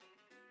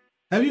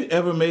Have you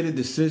ever made a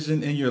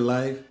decision in your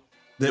life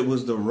that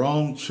was the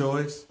wrong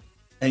choice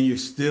and you're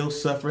still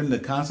suffering the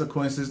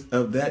consequences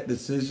of that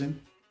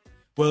decision?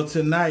 Well,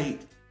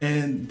 tonight,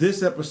 in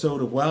this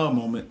episode of Wow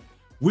Moment,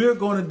 we're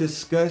going to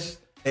discuss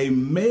a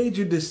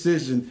major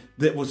decision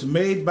that was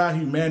made by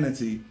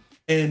humanity,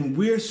 and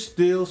we're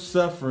still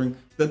suffering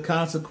the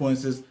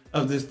consequences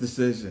of this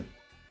decision.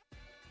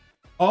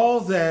 All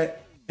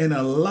that and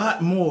a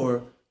lot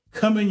more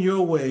coming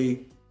your way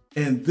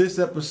in this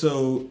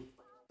episode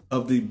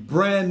of the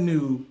brand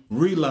new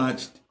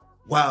relaunched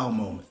Wow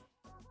Moment.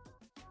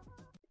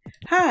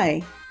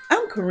 Hi,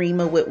 I'm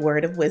Karima with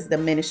Word of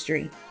Wisdom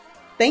Ministry.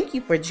 Thank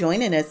you for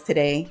joining us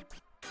today.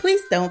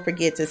 Please don't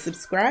forget to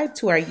subscribe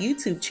to our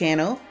YouTube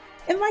channel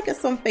and like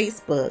us on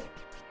Facebook.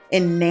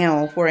 And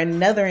now for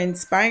another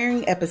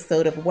inspiring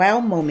episode of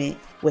Wow Moment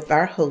with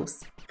our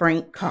host,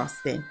 Frank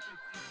Costin.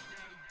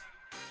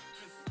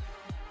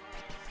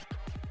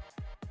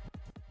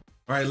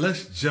 All right,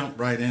 let's jump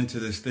right into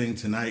this thing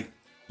tonight.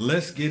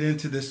 Let's get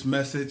into this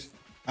message.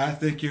 I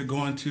think you're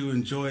going to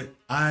enjoy it.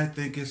 I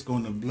think it's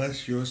going to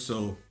bless your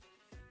soul.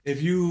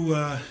 If you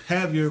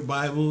have your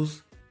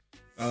Bibles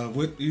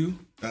with you,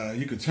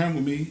 you can turn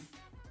with me.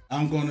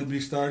 I'm going to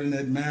be starting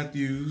at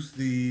Matthew's,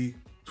 the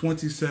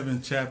 27th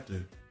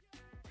chapter,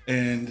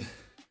 and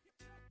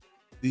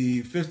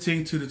the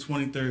 15th to the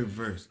 23rd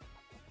verse.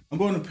 I'm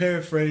going to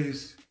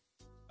paraphrase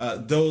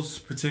those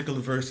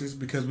particular verses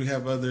because we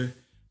have other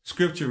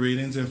scripture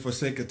readings, and for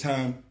sake of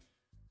time,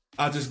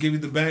 I'll just give you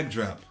the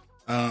backdrop.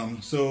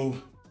 So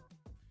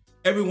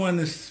everyone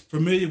is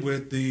familiar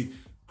with the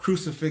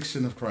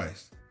crucifixion of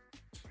Christ.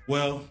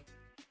 Well,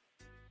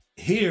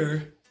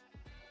 here,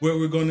 where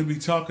we're going to be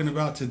talking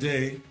about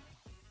today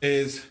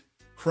is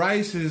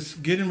Christ is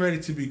getting ready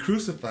to be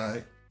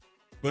crucified,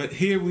 but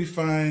here we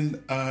find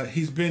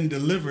he's been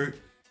delivered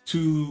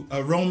to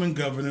a Roman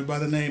governor by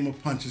the name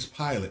of Pontius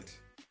Pilate.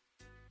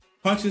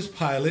 Pontius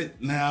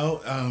Pilate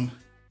now,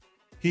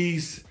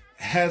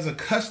 has a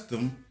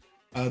custom.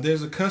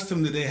 There's a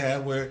custom that they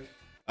have where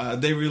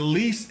they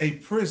release a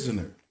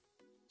prisoner.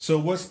 So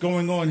what's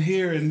going on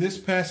here in this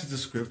passage of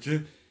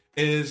scripture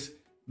is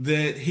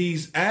that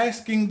he's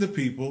asking the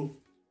people,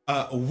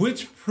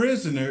 which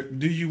prisoner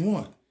do you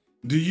want?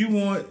 Do you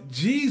want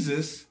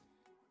Jesus?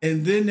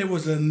 And then there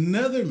was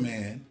another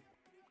man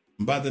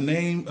by the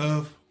name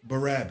of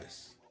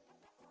Barabbas.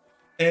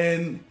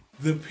 And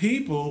the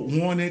people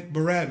wanted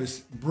Barabbas.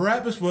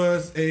 Barabbas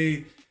was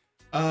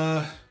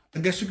I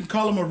guess you can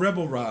call him a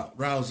rebel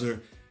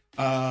rouser.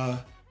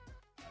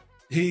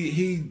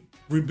 He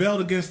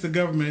rebelled against the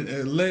government,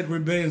 led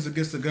rebellions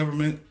against the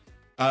government,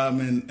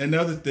 and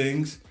other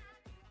things.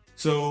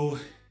 So,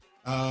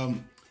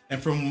 and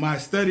from my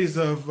studies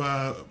of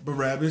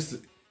Barabbas,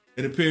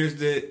 it appears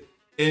that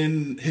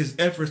in his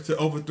efforts to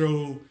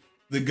overthrow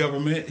the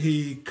government,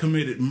 he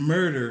committed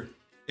murder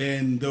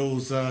in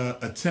those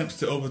attempts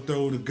to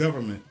overthrow the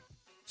government.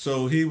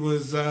 So he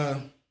was,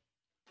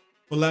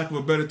 for lack of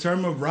a better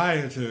term, a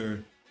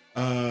rioter.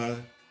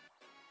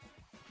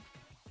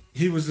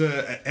 He was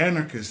an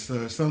anarchist.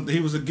 He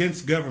was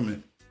against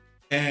government.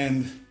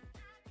 And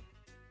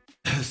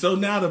so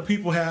now the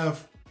people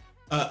have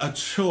a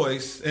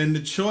choice, and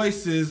the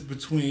choice is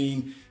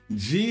between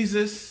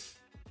Jesus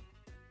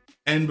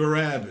and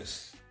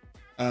Barabbas.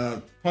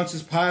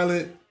 Pontius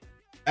Pilate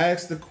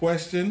asked the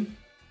question.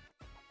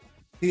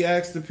 He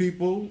asked the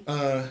people,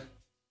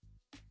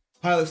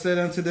 Pilate said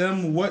unto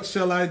them, what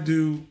shall I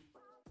do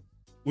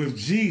with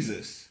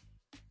Jesus,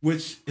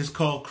 which is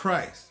called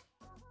Christ?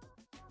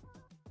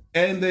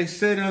 And they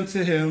said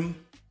unto him,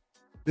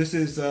 this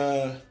is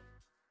in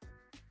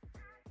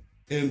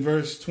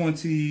verse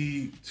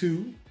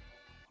 22,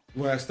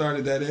 where I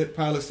started that at.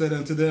 Pilate said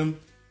unto them,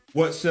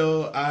 what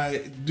shall I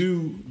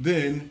do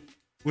then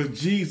with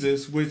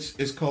Jesus, which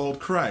is called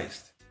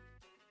Christ?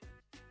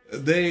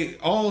 They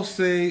all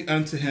say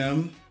unto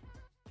him,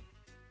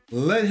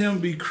 let him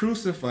be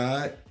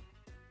crucified.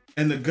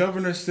 And the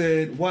governor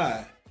said,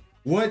 why?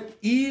 What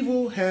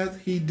evil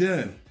hath he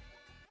done?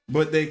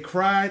 But they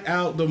cried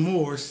out the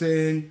more,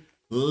 saying,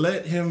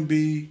 let him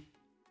be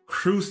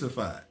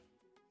crucified.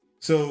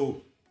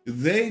 So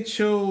they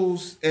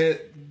chose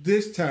at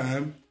this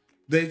time,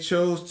 they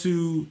chose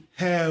to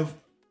have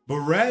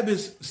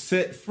Barabbas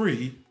set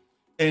free,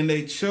 and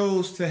they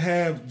chose to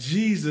have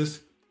Jesus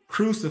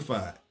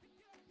crucified.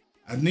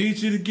 I need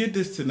you to get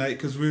this tonight,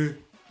 because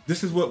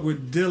this is what we're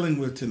dealing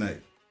with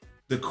tonight.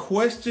 The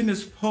question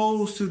is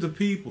posed to the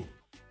people.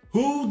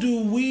 Who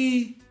do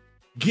we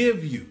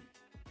give you?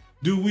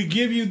 Do we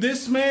give you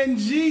this man,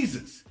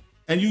 Jesus?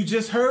 And you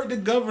just heard the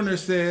governor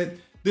said,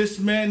 this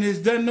man has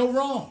done no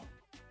wrong.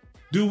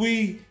 Do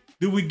we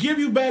give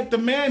you back the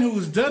man who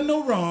has done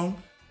no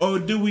wrong, or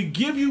do we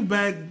give you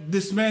back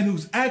this man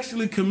who's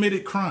actually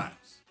committed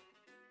crimes?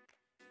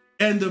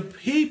 And the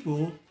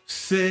people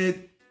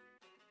said,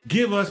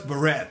 give us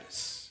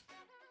Barabbas.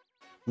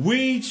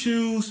 We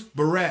choose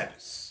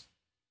Barabbas.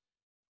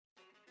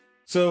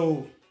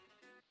 So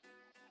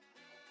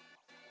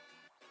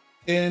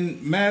in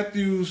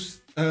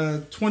Matthew's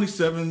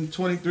 27,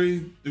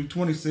 23 through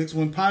 26,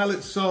 when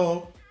Pilate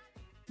saw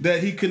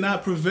that he could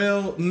not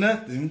prevail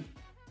nothing,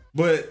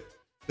 but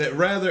that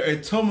rather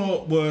a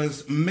tumult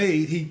was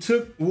made, he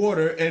took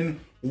water and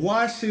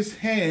washed his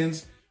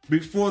hands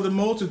before the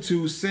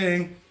multitude,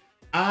 saying,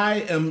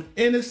 I am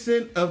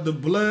innocent of the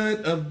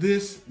blood of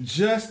this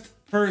just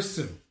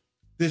person.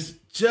 This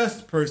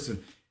just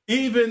person.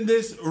 Even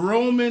this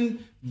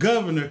Roman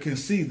governor can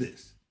see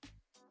this.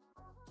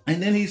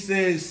 And then he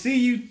says,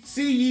 see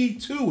ye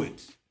to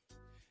it.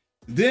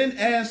 Then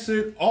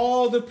answered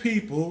all the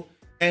people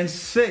and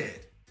said,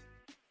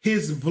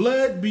 his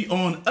blood be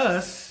on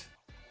us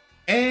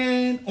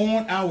and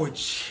on our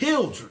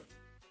children.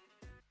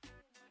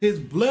 His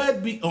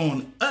blood be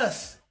on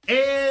us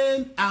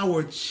and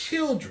our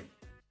children.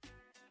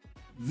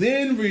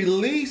 Then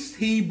released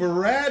he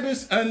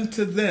Barabbas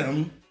unto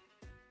them,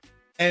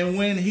 and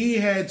when he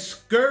had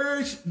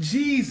scourged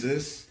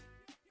Jesus,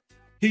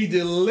 he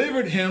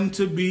delivered him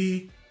to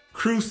be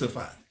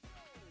crucified.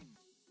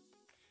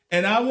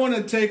 And I want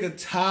to take a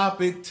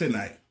topic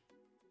tonight.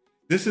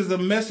 This is a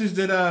message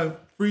that I've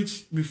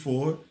preached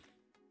before,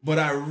 but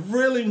I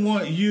really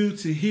want you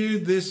to hear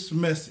this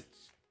message.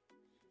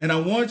 And I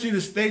want you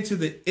to stay to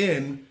the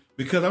end,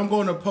 because I'm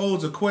going to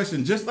pose a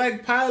question. Just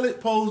like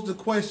Pilate posed the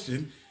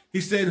question, he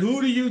said,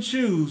 who do you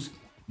choose,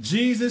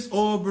 Jesus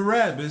or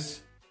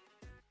Barabbas?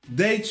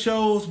 They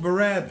chose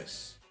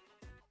Barabbas.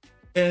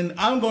 And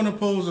I'm going to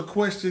pose a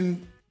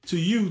question to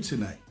you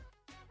tonight.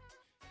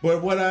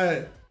 But what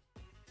I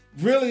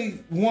really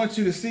want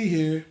you to see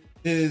here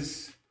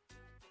is,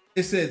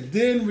 it said,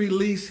 then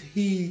release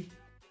he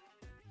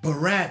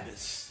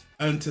Barabbas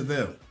unto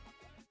them.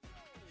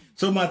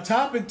 So my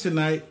topic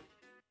tonight,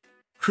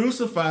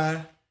 crucify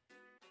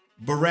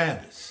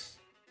Barabbas.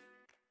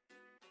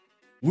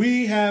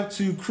 We have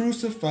to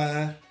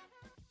crucify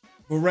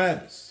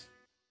Barabbas.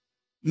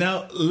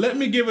 Now, let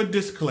me give a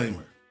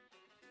disclaimer.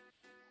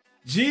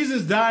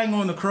 Jesus dying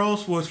on the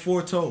cross was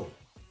foretold.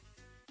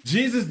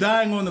 Jesus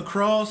dying on the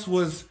cross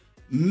was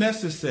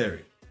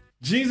necessary.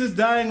 Jesus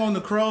dying on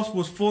the cross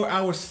was for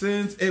our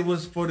sins. It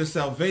was for the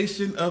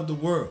salvation of the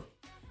world.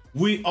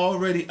 We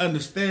already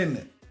understand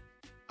that.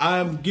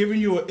 I'm giving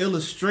you an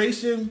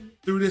illustration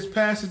through this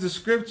passage of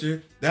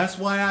scripture. That's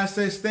why I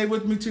say stay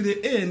with me to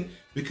the end,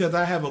 because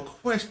I have a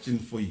question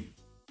for you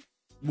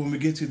when we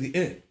get to the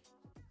end.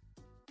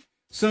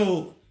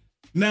 So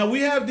now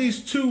we have these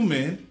two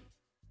men,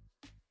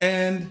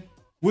 and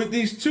with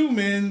these two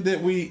men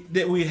that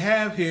we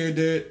have here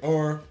that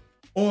are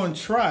on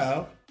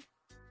trial,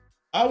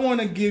 I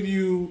want to give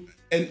you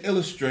an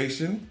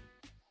illustration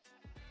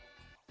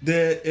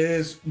that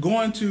is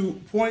going to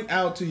point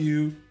out to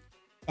you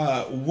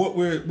what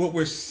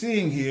we're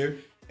seeing here,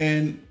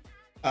 and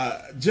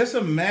just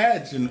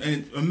imagine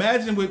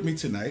with me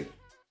tonight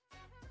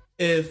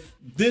if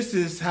this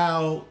is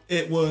how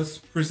it was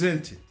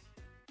presented.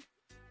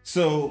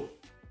 So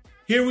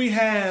here we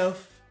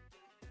have,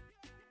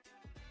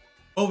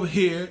 over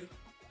here,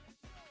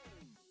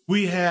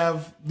 we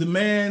have the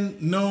man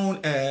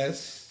known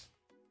as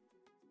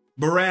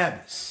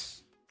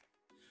Barabbas.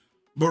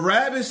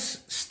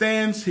 Barabbas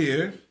stands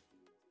here,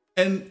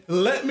 and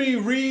let me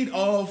read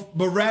off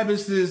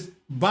Barabbas's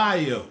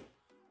bio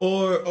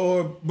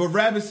or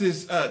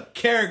Barabbas's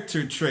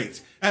character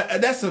traits.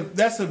 That's a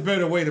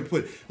better way to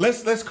put it.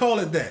 Let's call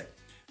it that.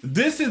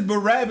 This is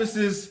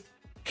Barabbas's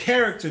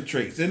character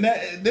traits, and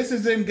this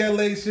is in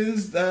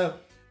Galatians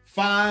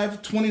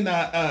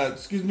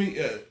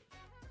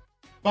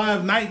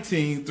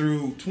 5:19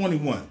 through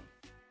 21.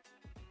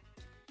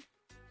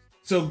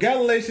 So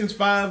Galatians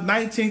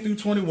 5:19 through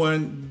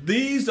 21,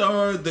 these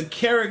are the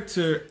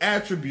character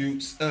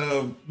attributes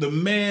of the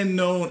man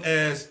known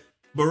as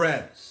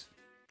Barabbas.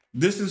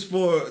 This is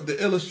for the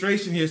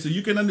illustration here, so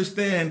you can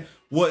understand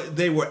what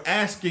they were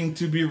asking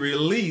to be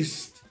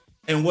released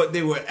and what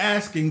they were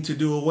asking to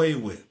do away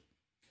with.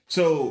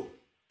 So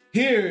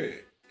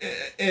here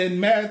in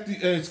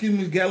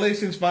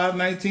Galatians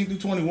 5:19 through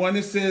 21,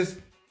 it says,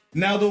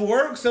 now the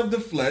works of the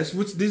flesh,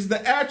 which these are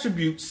the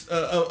attributes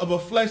of a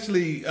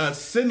fleshly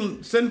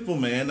sinful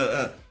man,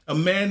 a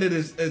man that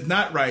is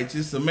not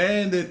righteous, a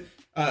man that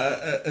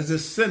is a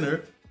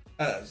sinner.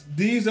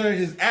 These are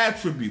his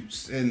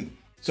attributes. And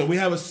so we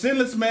have a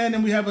sinless man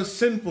and we have a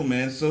sinful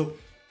man. So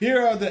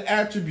here are the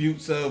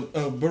attributes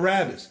of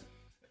Barabbas.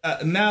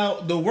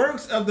 Now the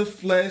works of the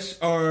flesh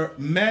are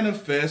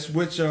manifest,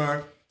 which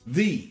are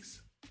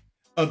these: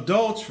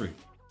 adultery,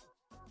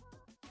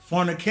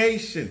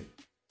 fornication,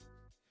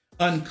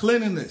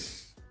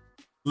 uncleanness,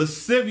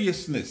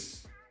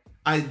 lasciviousness,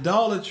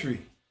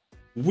 idolatry,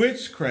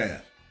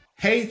 witchcraft,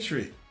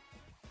 hatred,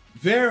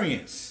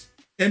 variance,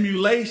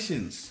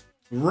 emulations,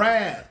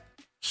 wrath,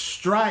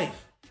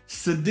 strife,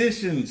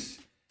 seditions,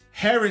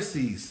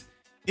 heresies,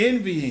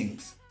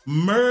 envyings,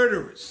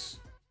 murders,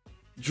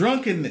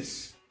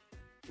 drunkenness,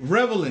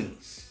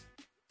 revelings,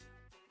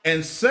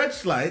 and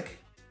such like,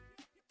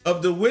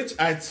 of the which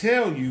I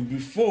tell you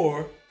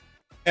before,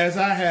 as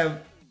I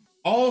have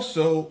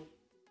also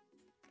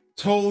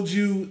told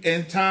you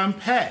in time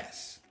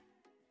past,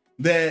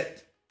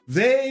 that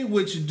They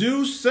which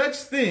do such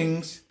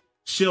things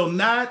shall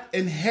not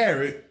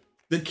inherit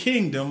the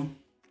kingdom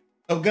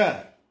of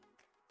God.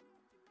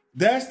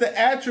 That's the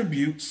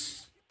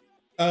attributes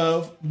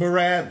of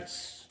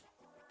Barabbas.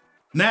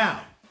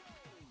 Now,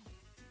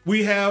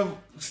 we have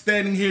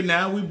standing here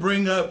now, we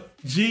bring up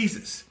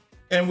Jesus.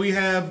 And we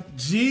have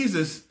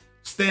Jesus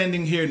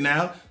standing here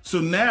now. So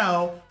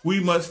now we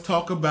must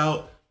talk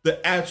about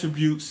the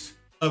attributes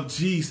of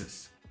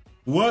Jesus.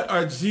 What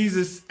are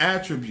Jesus'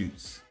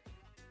 attributes?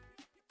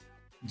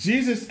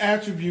 Jesus'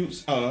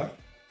 attributes are,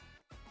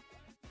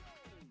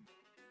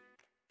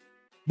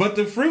 but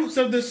the fruits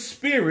of the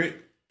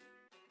Spirit,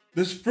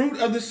 this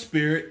fruit of the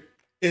Spirit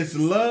is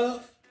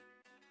love,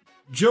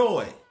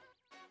 joy,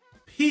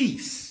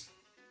 peace,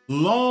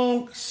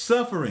 long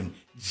suffering,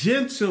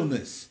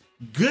 gentleness,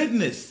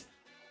 goodness,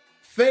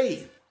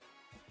 faith,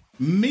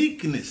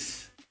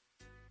 meekness,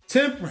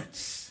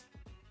 temperance.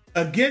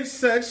 Against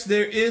such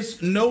there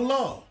is no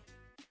law.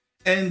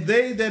 And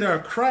they that are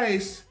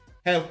Christ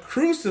have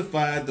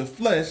crucified the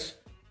flesh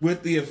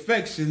with the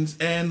affections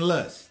and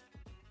lusts.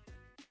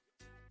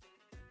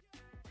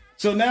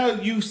 So now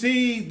you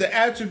see the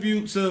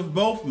attributes of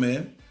both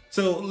men.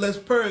 So let's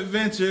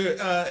peradventure,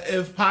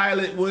 if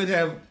Pilate would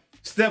have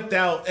stepped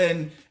out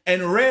and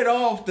read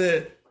off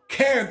the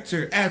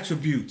character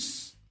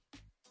attributes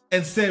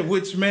and said,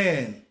 which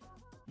man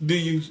do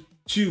you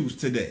choose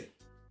today?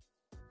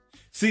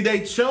 See,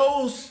 they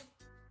chose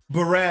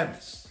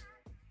Barabbas.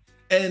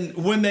 And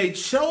when they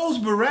chose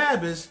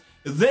Barabbas,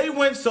 they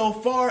went so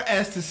far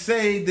as to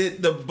say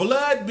that the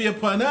blood be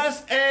upon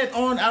us and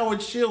on our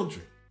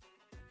children.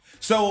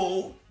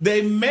 So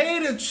they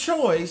made a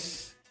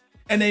choice,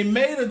 and they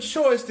made a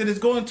choice that is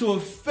going to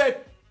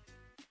affect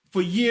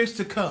for years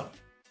to come,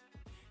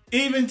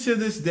 even to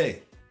this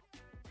day.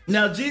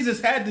 Now,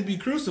 Jesus had to be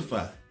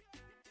crucified,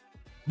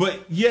 but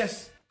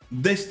yes,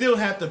 they still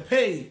have to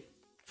pay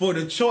for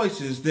the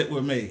choices that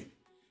were made.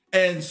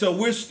 And so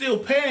we're still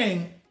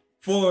paying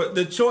for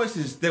the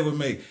choices that were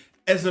made.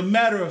 As a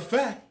matter of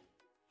fact,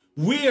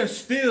 we are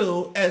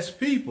still, as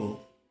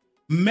people,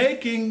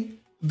 making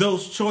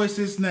those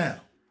choices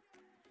now.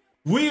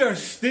 We are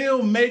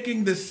still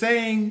making the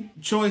same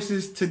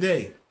choices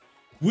today.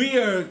 We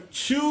are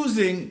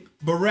choosing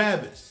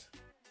Barabbas.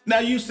 Now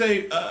you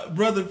say,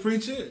 brother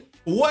preacher,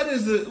 what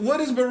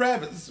is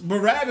Barabbas?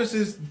 Barabbas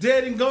is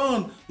dead and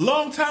gone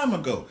long time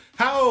ago.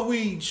 How are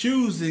we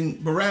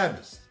choosing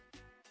Barabbas?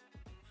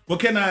 Well,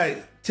 can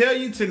I tell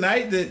you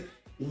tonight that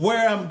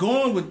where I'm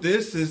going with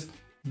this is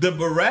the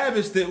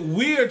Barabbas that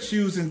we are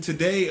choosing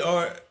today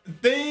are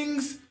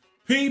things,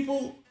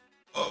 people,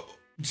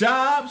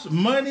 jobs,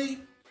 money,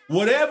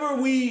 whatever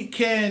we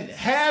can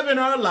have in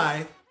our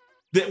life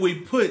that we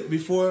put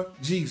before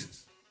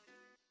Jesus.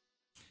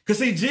 Because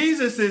see,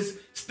 Jesus is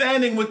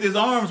standing with his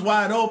arms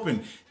wide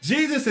open.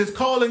 Jesus is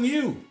calling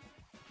you.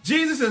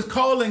 Jesus is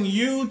calling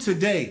you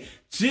today.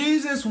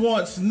 Jesus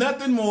wants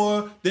nothing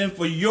more than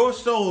for your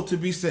soul to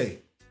be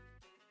saved.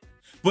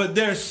 But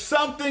there's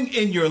something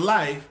in your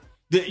life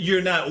that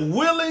you're not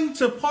willing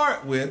to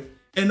part with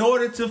in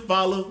order to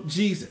follow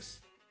Jesus.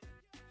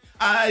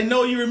 I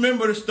know you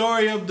remember the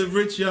story of the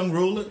rich young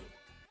ruler.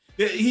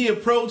 He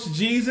approached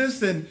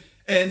Jesus and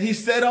he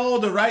said all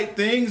the right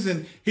things,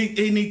 and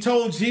he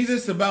told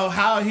Jesus about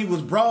how he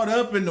was brought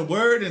up in the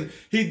word and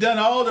he'd done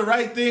all the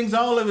right things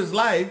all of his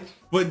life.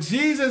 But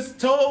Jesus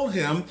told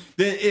him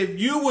that if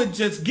you would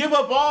just give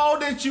up all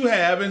that you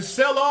have and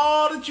sell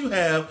all that you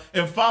have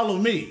and follow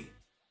me,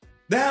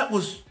 that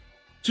was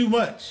too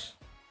much.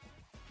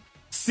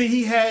 See,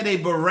 he had a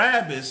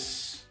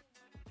Barabbas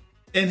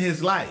in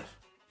his life.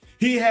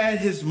 He had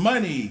his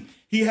money.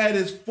 He had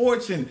his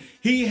fortune.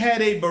 He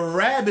had a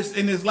Barabbas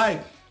in his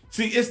life.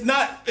 See, it's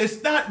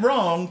not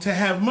wrong to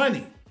have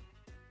money.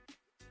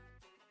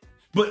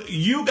 But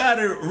you got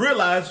to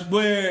realize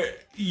where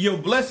your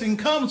blessing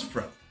comes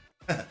from.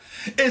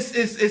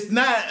 It's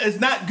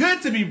not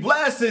good to be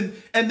blessed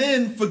and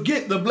then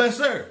forget the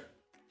blesser.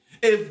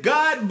 If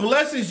God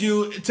blesses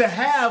you to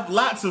have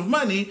lots of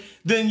money,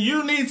 then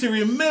you need to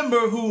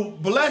remember who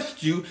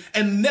blessed you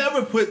and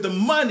never put the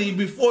money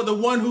before the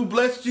one who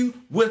blessed you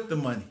with the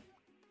money.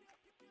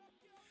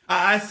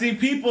 I see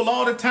people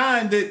all the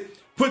time that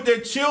put their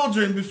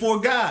children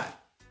before God.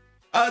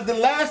 The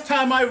last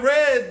time I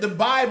read the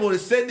Bible, it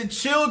said the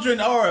children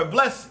are a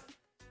blessing.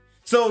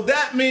 So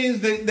that means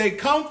that they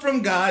come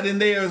from God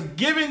and they are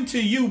given to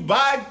you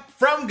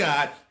from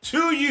God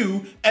to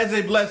you as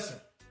a blessing.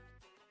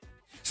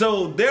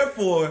 So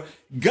therefore,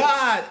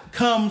 God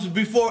comes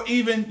before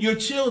even your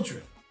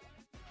children.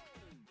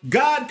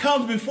 God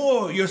comes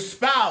before your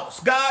spouse.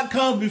 God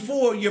comes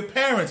before your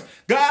parents.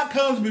 God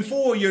comes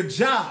before your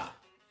job.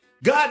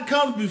 God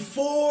comes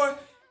before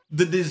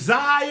the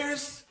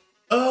desires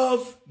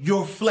of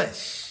your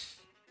flesh.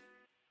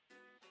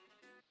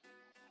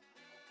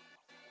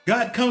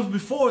 God comes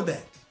before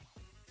that.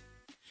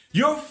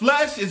 Your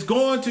flesh is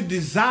going to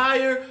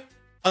desire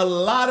a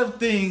lot of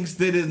things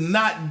that is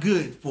not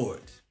good for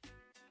it.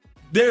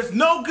 There's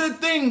no good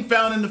thing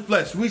found in the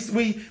flesh. We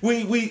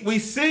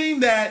seen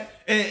that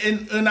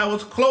and I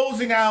was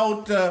closing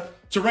out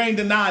Terrain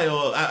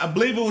Denial. I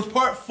believe it was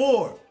part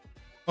 4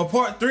 or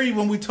part 3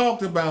 when we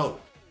talked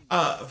about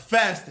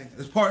fasting.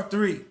 It's part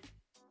 3.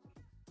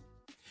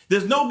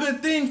 There's no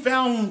good thing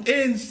found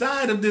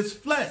inside of this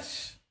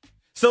flesh.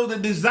 So the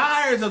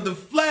desires of the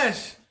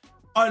flesh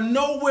are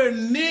nowhere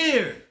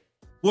near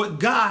what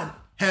God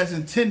has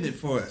intended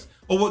for us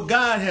or what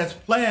God has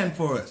planned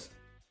for us.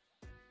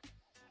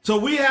 So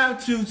we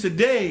have to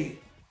today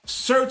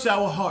search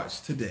our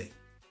hearts today.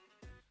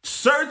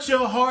 Search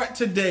your heart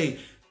today.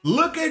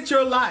 Look at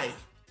your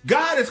life.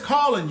 God is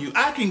calling you.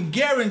 I can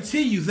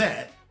guarantee you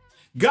that.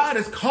 God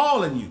is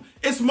calling you.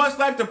 It's much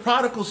like the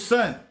prodigal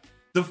son.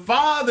 The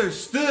father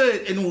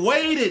stood and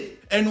waited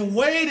and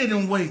waited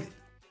and waited.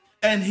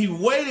 And he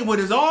waited with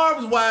his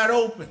arms wide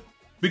open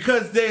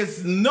because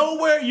there's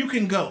nowhere you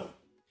can go.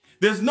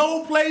 There's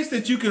no place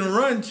that you can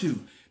run to.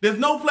 There's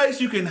no place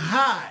you can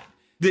hide.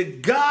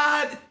 That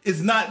God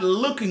is not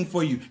looking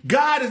for you.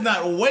 God is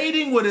not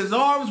waiting with his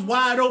arms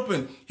wide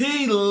open.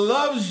 He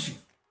loves you.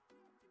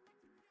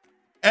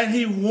 And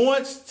he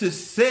wants to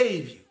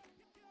save you.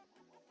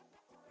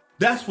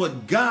 That's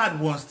what God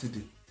wants to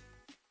do.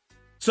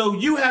 So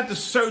you have to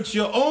search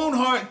your own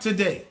heart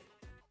today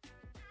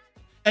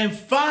and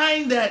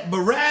find that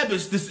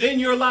Barabbas that's in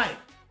your life.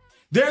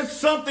 There's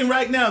something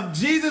right now.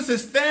 Jesus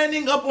is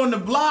standing up on the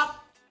block,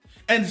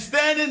 and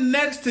standing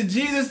next to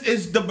Jesus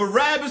is the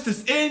Barabbas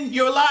that's in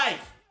your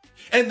life.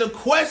 And the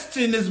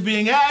question is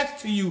being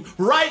asked to you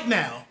right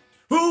now.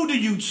 Who do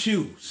you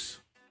choose?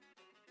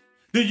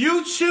 Do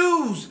you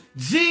choose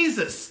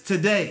Jesus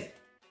today?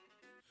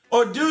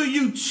 Or do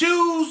you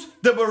choose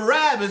the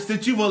Barabbas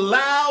that you've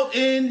allowed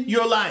in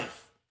your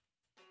life?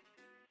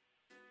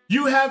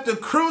 You have to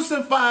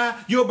crucify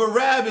your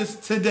Barabbas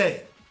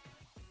today.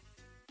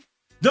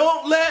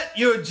 Don't let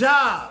your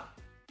job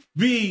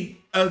be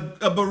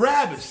a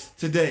Barabbas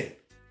today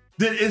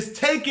that is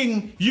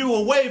taking you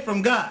away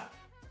from God.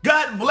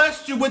 God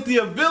blessed you with the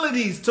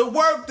abilities to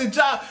work the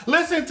job.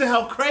 Listen to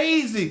how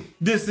crazy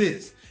this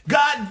is.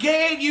 God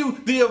gave you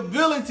the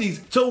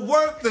abilities to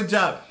work the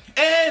job.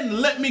 And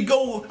let me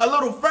go a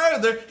little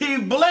further. He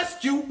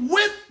blessed you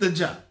with the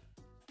job.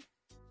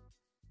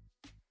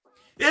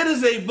 It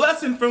is a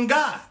blessing from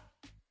God.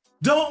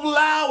 Don't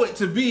allow it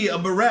to be a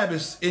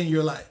Barabbas in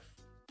your life.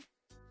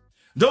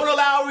 Don't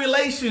allow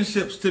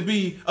relationships to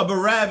be a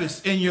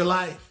Barabbas in your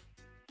life.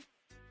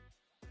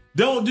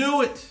 Don't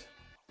do it.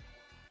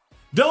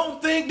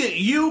 Don't think that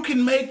you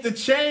can make the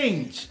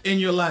change in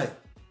your life.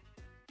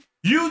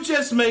 You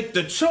just make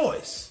the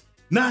choice,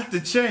 not the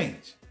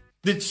change.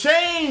 The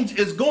change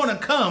is going to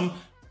come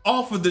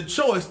off of the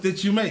choice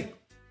that you make.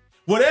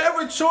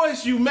 Whatever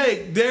choice you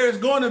make, there's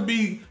going to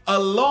be a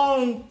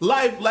long,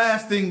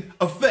 life-lasting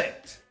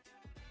effect.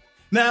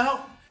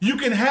 Now, you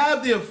can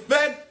have the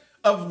effect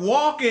of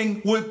walking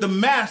with the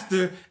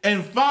master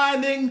and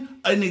finding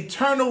an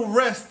eternal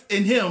rest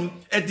in him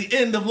at the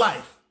end of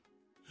life.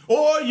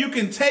 Or you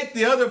can take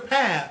the other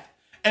path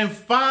and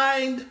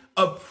find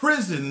a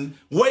prison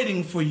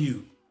waiting for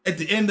you at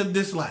the end of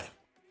this life.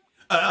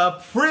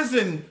 A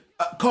prison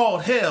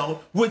called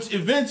hell, which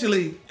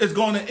eventually is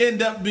going to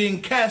end up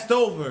being cast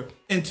over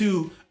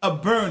into a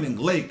burning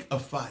lake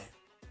of fire.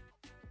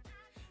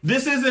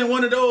 This isn't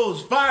one of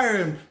those fire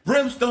and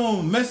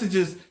brimstone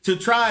messages to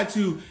try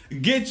to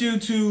get you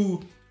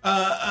to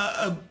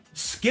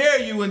scare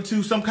you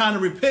into some kind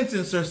of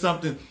repentance or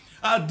something.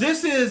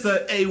 This is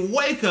a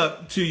wake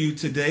up to you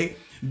today.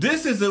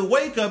 This is a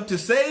wake up to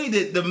say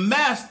that the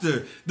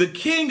Master, the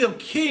King of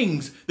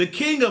Kings, the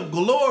King of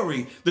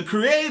Glory, the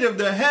Creator of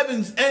the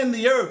heavens and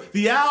the earth,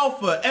 the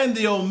Alpha and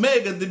the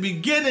Omega, the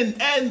beginning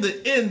and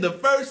the end, the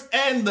first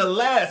and the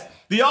last,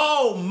 the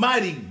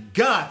Almighty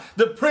God,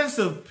 the Prince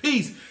of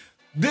Peace.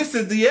 This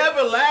is the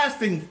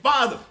everlasting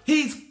Father.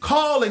 He's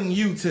calling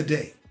you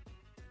today.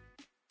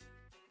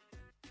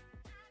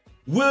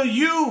 Will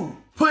you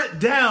put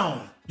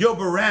down your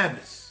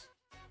Barabbas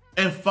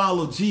and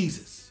follow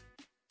Jesus?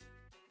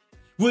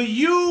 Will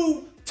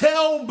you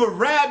tell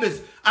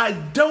Barabbas, I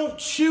don't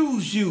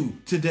choose you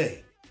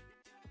today?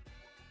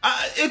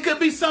 It could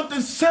be something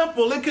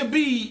simple. It could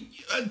be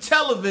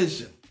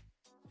television.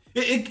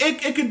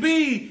 It could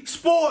be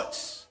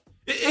sports.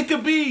 It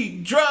could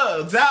be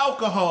drugs,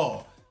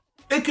 alcohol.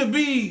 It could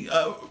be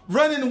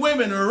running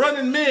women or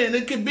running men.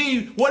 It could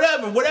be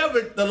whatever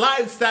the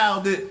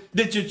lifestyle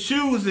that you're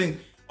choosing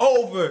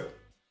over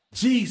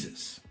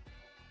Jesus.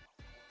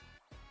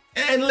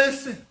 And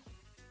listen,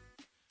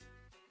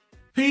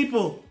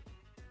 people,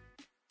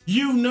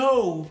 you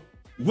know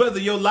whether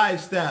your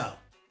lifestyle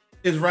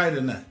is right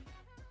or not.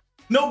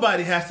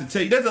 Nobody has to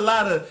tell you. There's a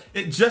lot of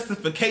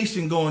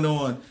justification going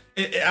on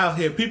out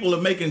here. People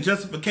are making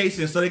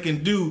justifications so they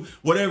can do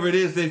whatever it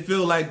is they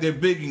feel like they're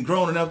big and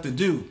grown enough to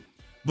do.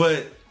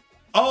 But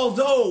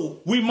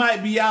although we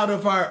might be out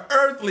of our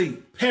earthly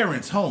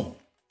parents' home,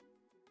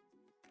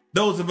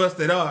 those of us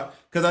that are,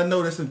 because I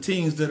know there's some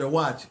teens that are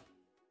watching,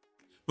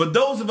 but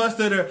those of us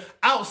that are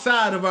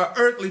outside of our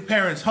earthly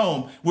parents'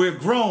 home, we're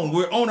grown,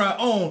 we're on our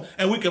own,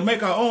 and we can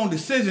make our own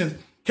decisions.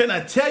 Can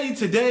I tell you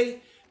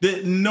today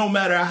that no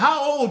matter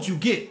how old you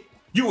get,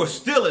 you are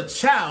still a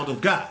child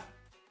of God.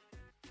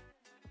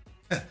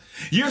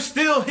 You're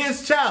still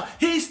his child.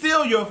 He's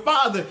still your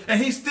father, and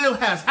he still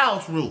has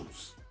house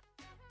rules.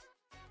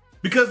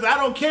 Because I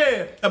don't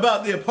care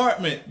about the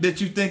apartment that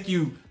you think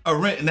you are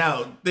renting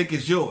out, think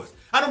it's yours.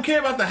 I don't care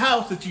about the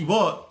house that you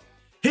bought.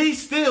 He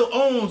still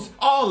owns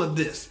all of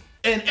this.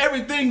 And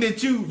everything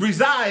that you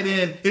reside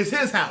in is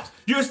his house.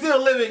 You're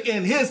still living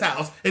in his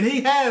house, and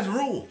he has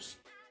rules.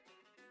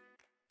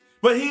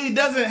 But he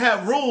doesn't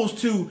have rules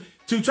to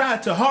try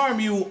to harm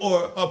you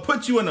or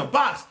put you in a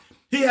box.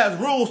 He has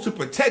rules to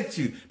protect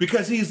you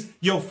because he's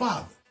your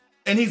father,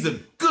 and he's a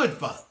good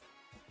father.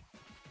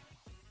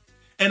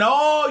 And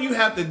all you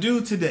have to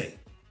do today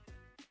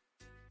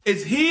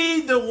is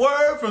heed the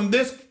word from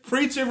this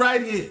preacher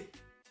right here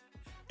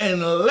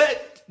and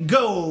let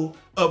go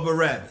of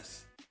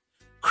Barabbas.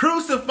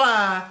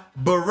 Crucify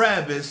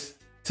Barabbas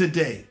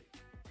today.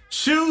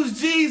 Choose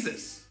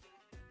Jesus.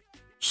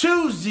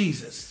 Choose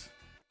Jesus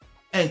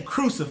and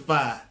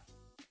crucify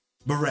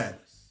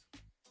Barabbas.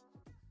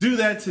 Do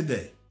that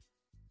today.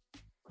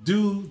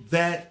 Do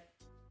that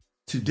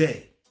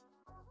today.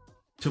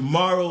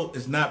 Tomorrow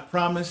is not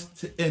promised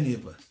to any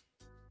of us.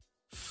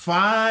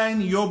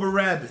 Find your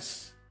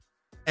Barabbas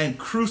and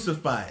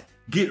crucify it.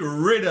 Get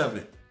rid of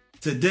it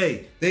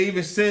today. They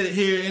even said it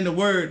here in the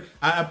word.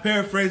 I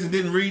paraphrased and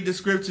didn't read the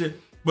scripture,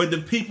 but the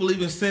people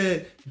even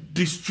said,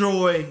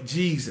 destroy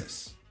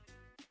Jesus.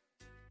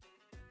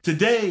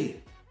 Today,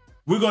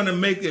 we're going to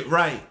make it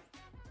right.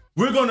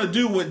 We're going to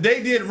do what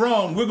they did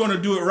wrong. We're going to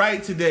do it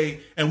right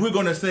today. And we're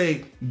going to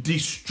say,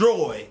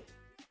 destroy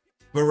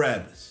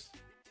Barabbas.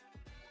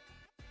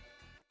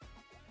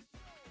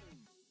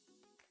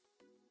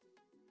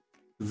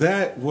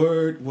 That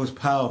word was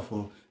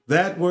powerful.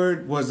 That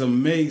word was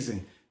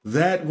amazing.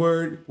 That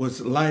word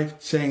was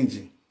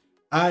life-changing.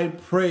 I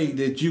pray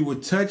that you were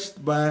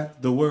touched by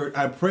the word.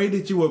 I pray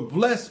that you were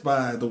blessed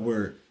by the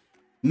word.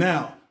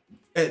 Now,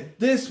 at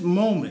this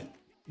moment,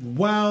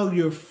 while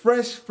you're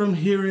fresh from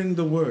hearing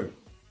the word,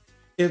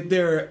 if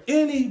there are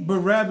any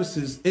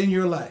Barabbases in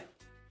your life,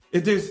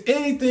 if there's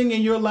anything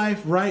in your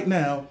life right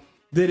now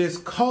that is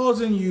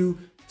causing you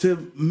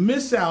to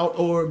miss out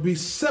or be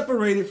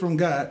separated from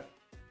God,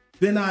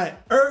 then I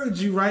urge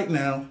you right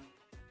now,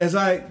 as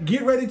I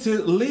get ready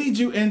to lead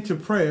you into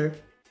prayer,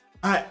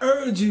 I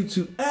urge you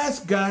to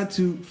ask God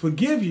to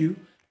forgive you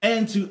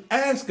and to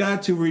ask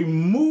God to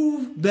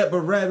remove that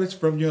Barabbas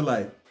from your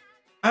life.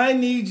 I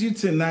need you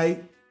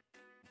tonight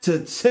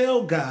to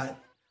tell God,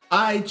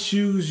 I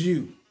choose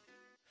you.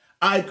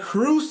 I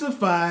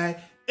crucify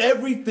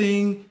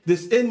everything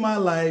that's in my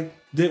life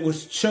that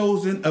was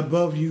chosen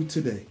above you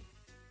today.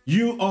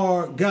 You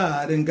are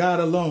God and God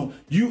alone.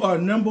 You are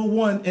number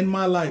one in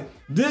my life.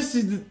 This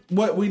is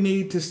what we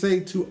need to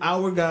say to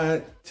our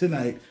God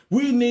tonight.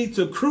 We need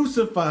to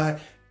crucify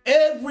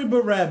every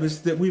Barabbas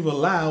that we've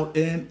allowed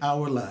in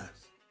our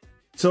lives.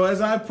 So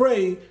as I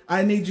pray,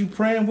 I need you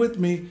praying with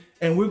me,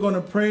 and we're going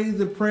to pray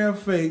the prayer of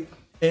faith.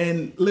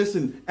 And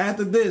listen,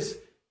 after this,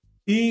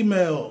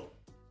 email,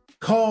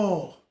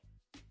 call,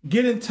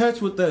 get in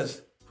touch with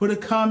us, put a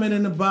comment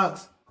in the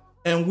box,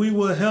 and we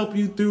will help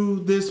you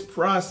through this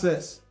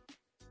process.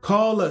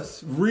 Call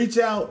us, reach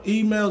out,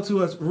 email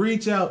to us,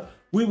 reach out.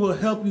 We will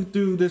help you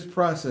through this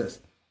process.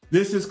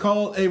 This is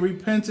called a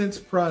repentance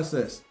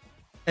process,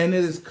 and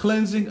it is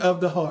cleansing of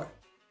the heart.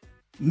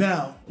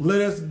 Now, let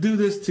us do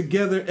this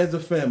together as a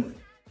family.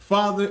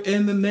 Father,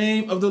 in the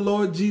name of the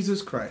Lord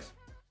Jesus Christ,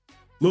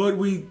 Lord,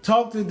 we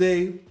talked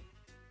today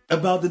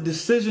about the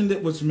decision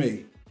that was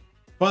made.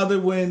 Father,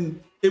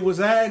 when it was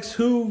asked,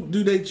 who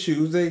do they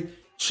choose? They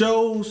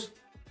chose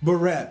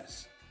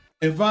Barabbas.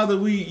 And Father,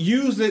 we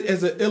use it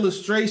as an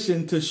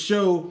illustration to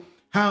show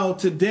how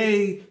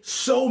today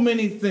so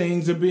many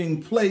things are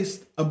being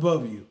placed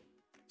above you.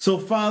 So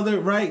Father,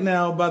 right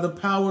now, by the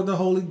power of the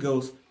Holy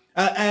Ghost,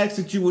 I ask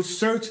that you would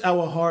search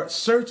our hearts,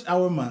 search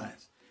our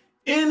minds.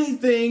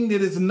 Anything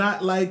that is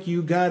not like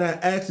you, God, I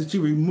ask that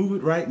you remove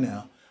it right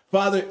now.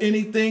 Father,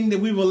 anything that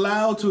we've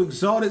allowed to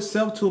exalt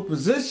itself to a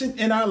position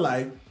in our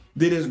life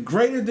that is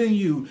greater than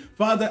you,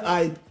 Father,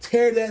 I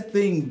tear that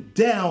thing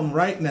down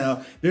right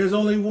now. There's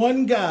only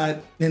one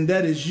God, and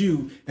that is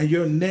you, and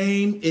your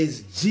name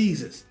is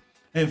Jesus.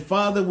 And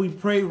Father, we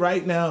pray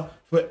right now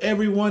for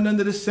everyone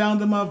under the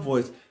sound of my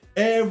voice,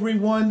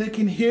 everyone that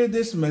can hear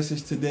this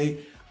message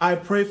today. I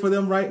pray for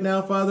them right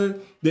now, Father,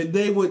 that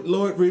they would,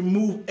 Lord,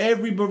 remove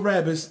every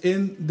Barabbas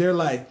in their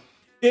life.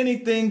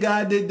 Anything,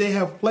 God, that they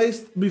have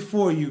placed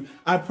before you,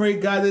 I pray,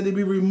 God, that it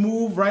be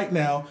removed right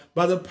now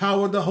by the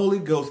power of the Holy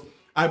Ghost.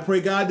 I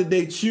pray, God, that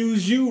they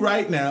choose you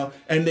right now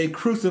and they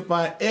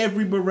crucify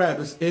every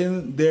Barabbas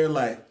in their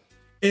life.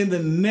 In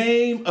the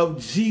name of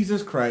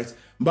Jesus Christ,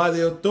 by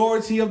the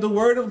authority of the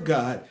word of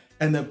God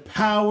and the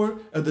power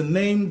of the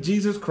name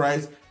Jesus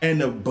Christ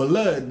and the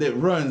blood that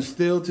runs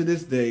still to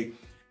this day.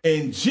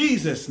 In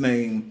Jesus'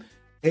 name,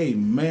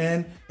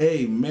 amen,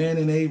 amen,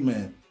 and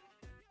amen.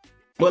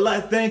 Well,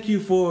 I thank you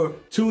for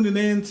tuning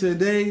in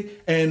today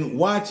and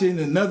watching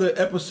another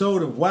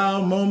episode of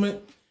Wow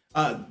Moment.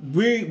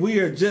 We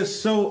are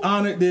just so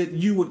honored that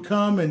you would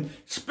come and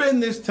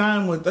spend this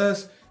time with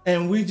us,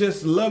 and we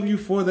just love you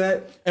for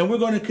that. And we're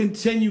going to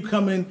continue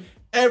coming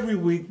every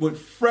week with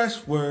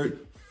fresh word,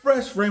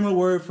 fresh rhema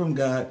word from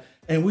God.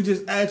 And we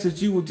just ask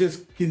that you will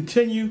just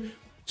continue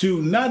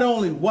to not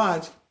only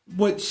watch,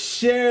 but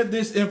share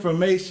this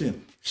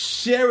information.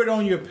 Share it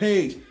on your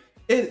page.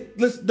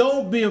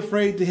 Don't be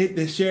afraid to hit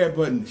the share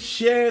button.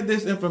 Share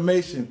this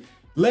information.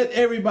 Let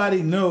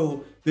everybody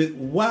know that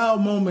Wow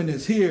Moment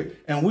is here,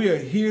 and we are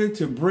here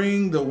to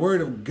bring the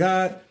word of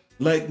God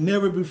like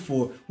never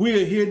before.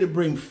 We are here to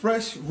bring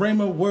fresh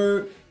rhema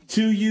word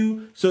to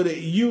you so that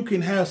you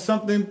can have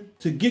something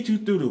to get you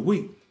through the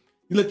week.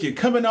 Look, you're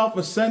coming off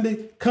a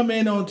Sunday, come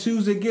in on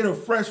Tuesday, get a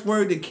fresh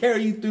word to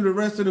carry you through the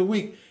rest of the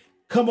week.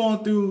 Come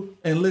on through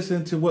and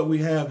listen to what we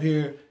have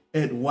here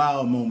at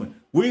Wow Moment.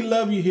 We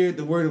love you here at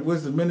the Word of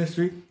Wisdom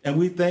Ministry, and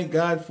we thank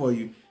God for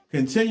you.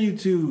 Continue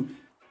to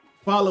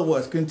follow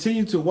us,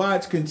 continue to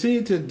watch,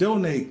 continue to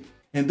donate.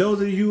 And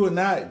those of you who are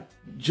not,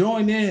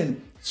 join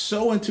in,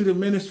 sow into the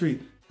ministry.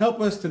 Help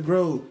us to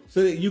grow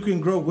so that you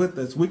can grow with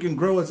us. We can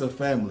grow as a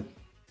family.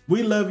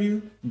 We love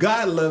you.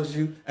 God loves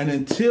you. And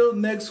until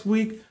next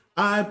week,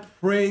 I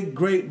pray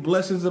great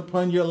blessings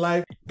upon your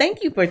life.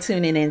 Thank you for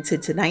tuning in to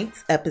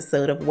tonight's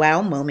episode of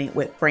Wow Moment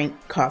with Frank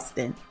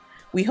Costin.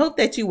 We hope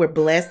that you were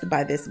blessed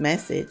by this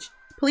message.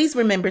 Please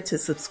remember to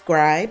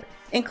subscribe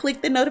and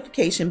click the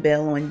notification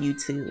bell on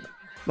YouTube.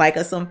 Like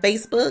us on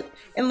Facebook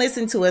and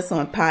listen to us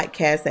on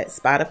podcasts at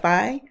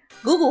Spotify,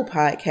 Google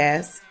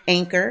Podcasts,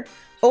 Anchor,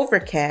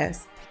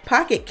 Overcast,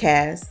 Pocket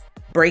Cast,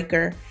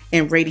 Breaker,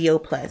 and Radio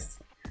Plus.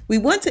 We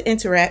want to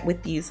interact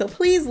with you, so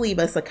please leave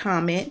us a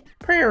comment,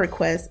 prayer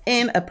request,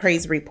 and a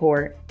praise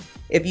report.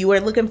 If you are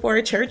looking for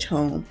a church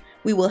home,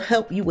 we will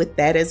help you with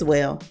that as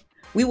well.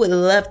 We would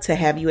love to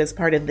have you as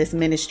part of this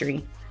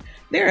ministry.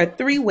 There are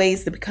 3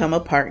 ways to become a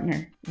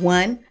partner.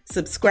 1,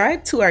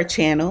 subscribe to our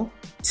channel.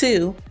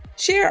 2,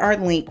 share our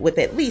link with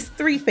at least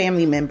 3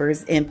 family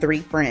members and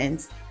 3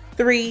 friends.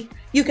 3,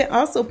 you can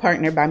also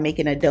partner by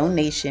making a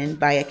donation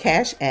via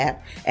Cash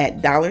App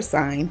at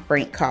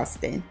 $Frank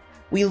Costin.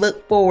 We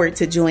look forward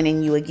to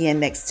joining you again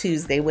next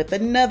Tuesday with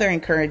another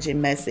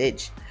encouraging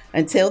message.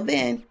 Until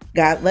then,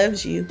 God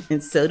loves you,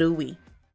 and so do we.